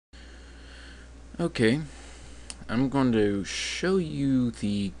Okay, I'm going to show you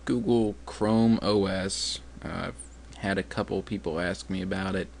the Google Chrome OS. I've had a couple people ask me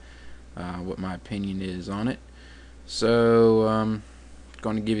about it, what my opinion is on it. So,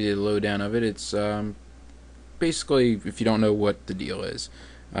 going to give you the lowdown of it. It's basically, if you don't know what the deal is,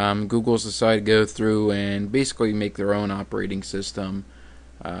 Google's decided to go through and basically make their own operating system.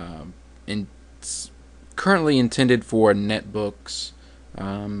 And it's currently intended for netbooks,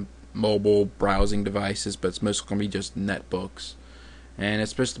 mobile browsing devices, but it's mostly going to be just netbooks. And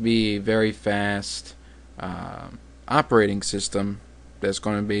it's supposed to be a very fast operating system that's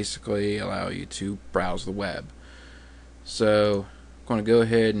going to basically allow you to browse the web. So I'm going to go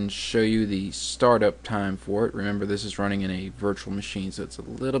ahead and show you the startup time for it. Remember, this is running in a virtual machine, so it's a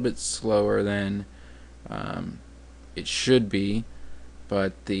little bit slower than um, it should be.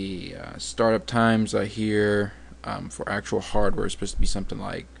 But the startup times I hear for actual hardware is supposed to be something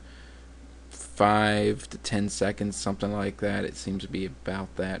like 5 to 10 seconds, something like that. It seems to be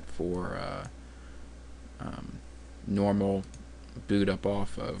about that for normal boot up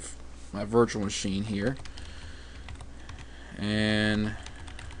off of my virtual machine here. And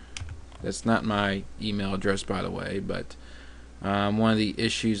that's not my email address, by the way, but one of the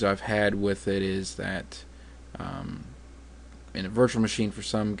issues I've had with it is that in a virtual machine, for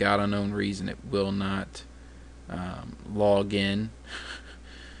some god unknown reason, it will not log in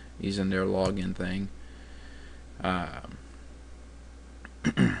using their login thing.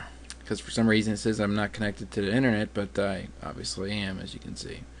 Because for some reason it says I'm not connected to the internet, but I obviously am, as you can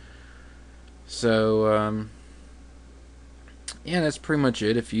see. So, yeah, that's pretty much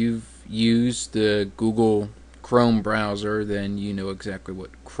it. If you've used the Google Chrome browser, then you know exactly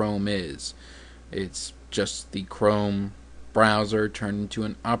what Chrome is. It's just the Chrome browser turned into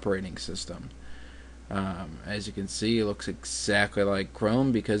an operating system. As you can see, it looks exactly like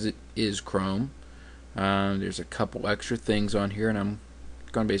Chrome because it is Chrome. There's a couple extra things on here, and I'm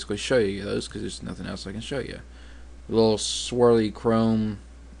going to basically show you those because there's nothing else I can show you. The little swirly Chrome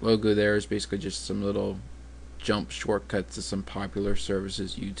logo there is basically just some little jump shortcuts to some popular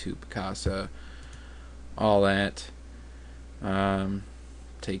services, YouTube, Casa, all that.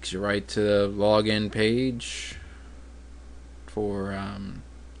 Takes you right to the login page for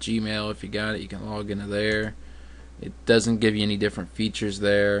Gmail. If you got it, you can log into there. It doesn't give you any different features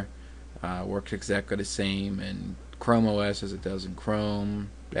there. Works exactly the same in Chrome OS as it does in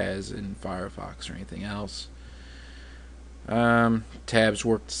Chrome, as in Firefox or anything else. Tabs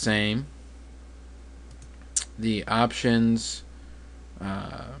work the same. The options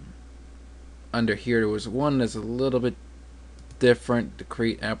under here, there was one that's a little bit different to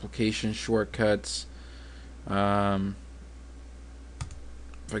create application shortcuts. If I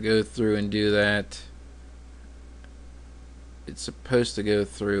go through and do that, it's supposed to go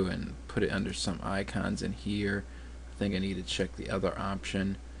through and put it under some icons in here. I think I need to check the other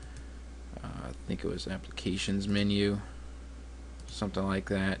option. I think it was applications menu, something like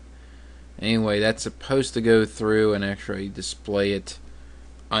that. Anyway, that's supposed to go through and actually display it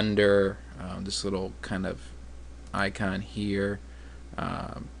under this little kind of icon here.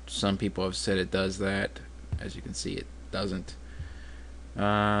 Some people have said it does that. As you can see, it doesn't.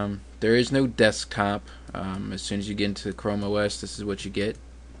 There is no desktop. As soon as you get into Chrome OS, this is what you get.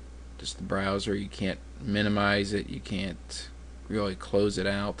 Just the browser. You can't minimize it. You can't really close it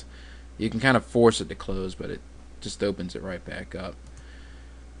out. You can kind of force it to close, but it just opens it right back up.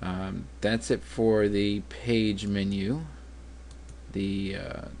 That's it for the page menu. The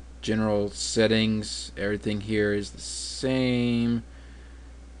general settings, everything here is the same.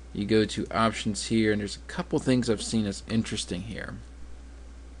 You go to options here, and there's a couple things I've seen as interesting here.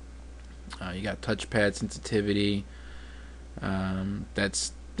 You got touchpad sensitivity.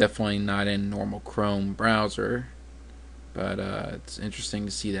 That's definitely not in normal Chrome browser, but it's interesting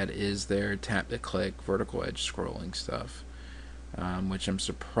to see that it is there. Tap to click, vertical edge scrolling stuff, which I'm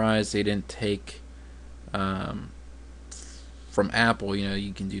surprised they didn't take from Apple. You know,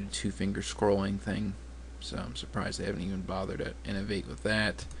 you can do the two-finger scrolling thing, so I'm surprised they haven't even bothered to innovate with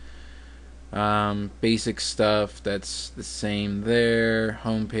that. Basic stuff, that's the same there.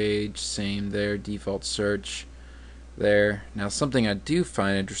 Homepage, same there. Default search there. Now, something I do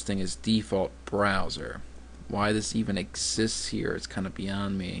find interesting is default browser. Why this even exists here is kind of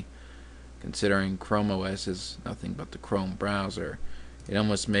beyond me, considering Chrome OS is nothing but the Chrome browser. It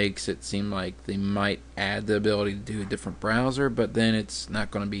almost makes it seem like they might add the ability to do a different browser, but then it's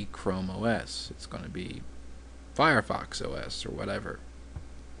not going to be Chrome OS. It's going to be Firefox OS or whatever.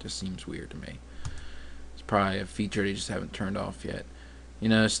 Just seems weird to me. It's probably a feature they just haven't turned off yet. You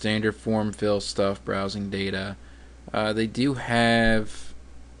know, standard form fill stuff, browsing data. They do have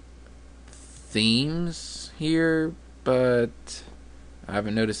themes here, but I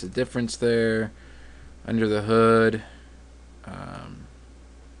haven't noticed a difference there. Under the hood,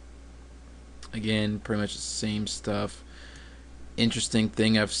 again, pretty much the same stuff. Interesting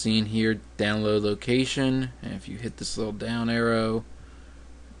thing I've seen here, download location, and if you hit this little down arrow,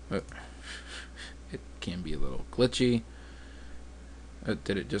 it can be a little glitchy.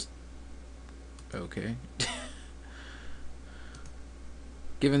 Did it just... okay.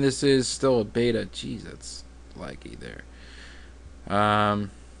 Given this is still a beta, geez, that's laggy there.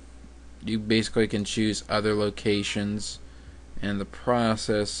 You basically can choose other locations, and the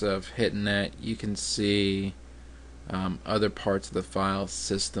process of hitting that, you can see other parts of the file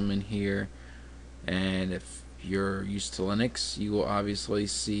system in here. And if you're used to Linux, you will obviously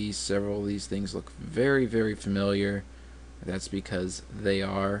see several of these things look very, very familiar. That's because they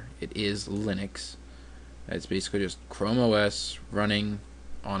are. It is Linux. It's basically just Chrome OS running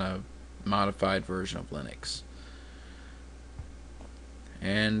on a modified version of Linux.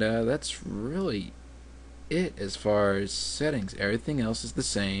 And that's really it as far as settings. Everything else is the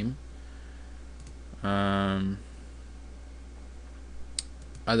same.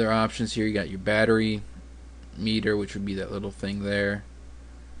 Other options here, you got your battery meter, which would be that little thing there.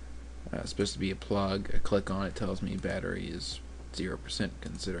 It's supposed to be a plug. I click on it, tells me battery is 0%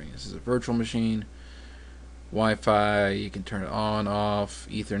 considering this is a virtual machine. Wi-Fi, you can turn it on, off.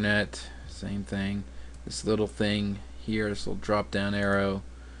 Ethernet, same thing. This little thing here, this little drop down arrow.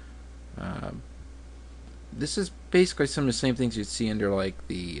 This is basically some of the same things you'd see under like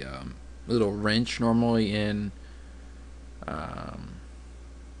the little wrench normally in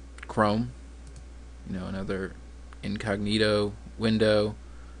Chrome. You know, another incognito window.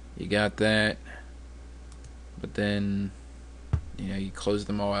 You got that, but then you close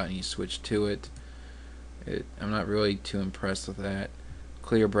them all out and you switch to it. I'm not really too impressed with that.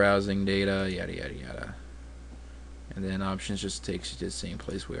 Clear browsing data, yada yada yada. And then options just takes you to the same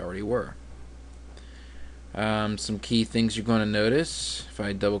place we already were. Some key things you're going to notice if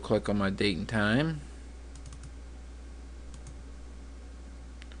I double click on my date and time.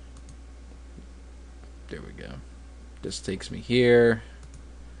 There we go. This takes me here.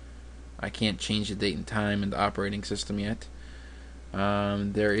 I can't change the date and time in the operating system yet.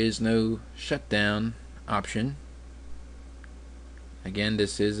 There is no shutdown option. Again,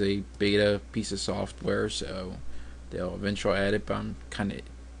 this is a beta piece of software, so they'll eventually add it, but I'm kind of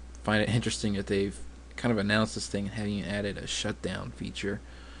find it interesting that they've kind of announced this thing and haven't added a shutdown feature.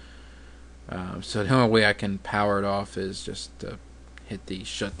 So the only way I can power it off is just to hit the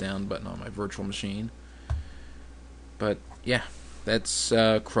shutdown button on my virtual machine. But yeah, that's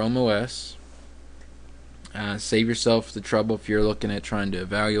Chrome OS. Save yourself the trouble if you're looking at trying to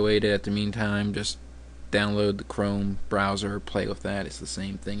evaluate it. At the meantime, just download the Chrome browser, play with that. It's the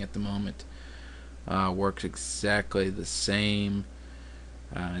same thing at the moment. Works exactly the same.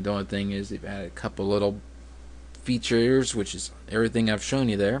 The only thing is they've added a couple little features, which is everything I've shown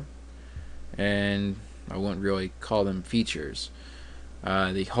you there, and I wouldn't really call them features.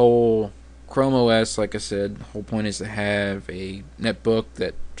 The whole Chrome OS, like I said, the whole point is to have a netbook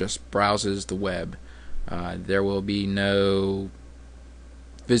that just browses the web. There will be no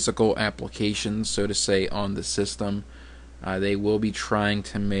physical applications, so to say, on the system. They will be trying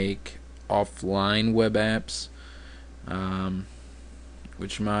to make offline web apps,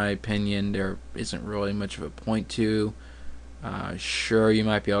 which in my opinion there isn't really much of a point to. Sure, you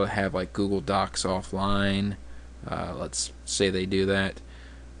might be able to have like Google Docs offline. Let's say they do that.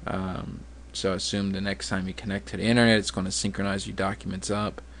 So assume the next time you connect to the internet it's going to synchronize your documents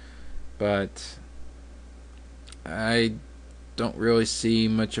up. But I don't really see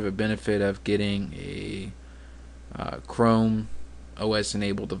much of a benefit of getting a Chrome OS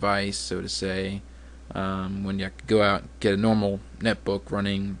enabled device, so to say, when you go out and get a normal netbook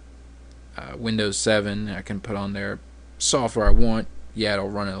running Windows 7. I can put on there software I want. Yeah, it'll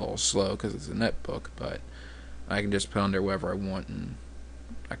run it a little slow because it's a netbook, but I can just put on there wherever I want and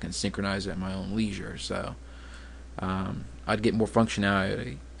I can synchronize it at my own leisure. So I'd get more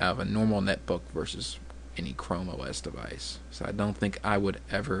functionality out of a normal netbook versus any Chrome OS device. So I don't think I would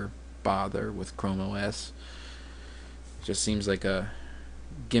ever bother with Chrome OS. It just seems like a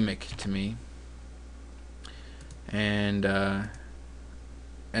gimmick to me. And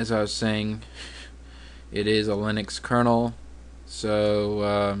as I was saying, it is a Linux kernel,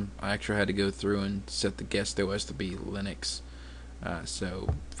 so I actually had to go through and set the guest OS to be Linux,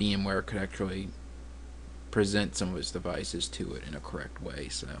 so VMware could actually present some of its devices to it in a correct way.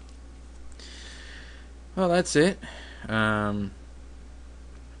 So, well, that's it.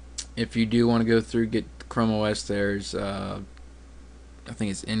 If you do want to go through get Chrome OS, there's I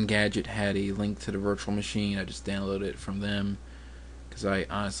think it's Engadget had a link to the virtual machine. I just downloaded it from them because I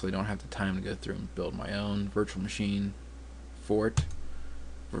honestly don't have the time to go through and build my own virtual machine for it.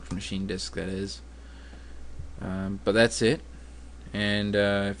 Virtual machine disk, that is. But that's it. And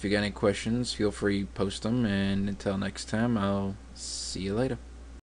if you got any questions, feel free to post them. And until next time, I'll see you later.